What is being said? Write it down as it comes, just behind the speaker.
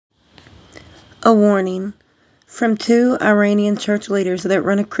A warning from two Iranian church leaders that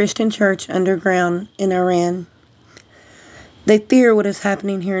run a Christian church underground in Iran. They fear what is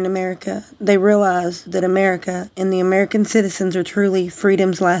happening here in America. They realize that America and the American citizens are truly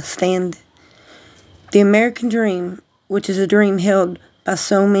freedom's last stand. The American dream, which is a dream held by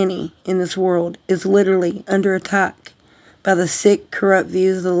so many in this world, is literally under attack by the sick, corrupt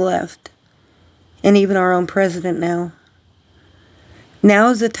views of the left, and even our own president now. Now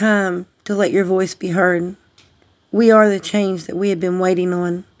is the time to let your voice be heard. We are the change that we have been waiting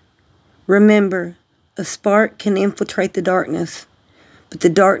on. Remember, a spark can infiltrate the darkness, but the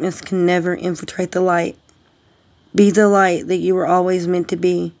darkness can never infiltrate the light. Be the light that you were always meant to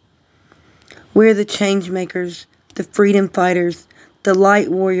be. We're the change makers, the freedom fighters, the light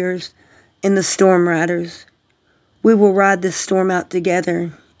warriors, and the storm riders. We will ride this storm out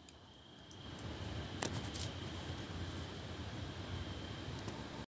together.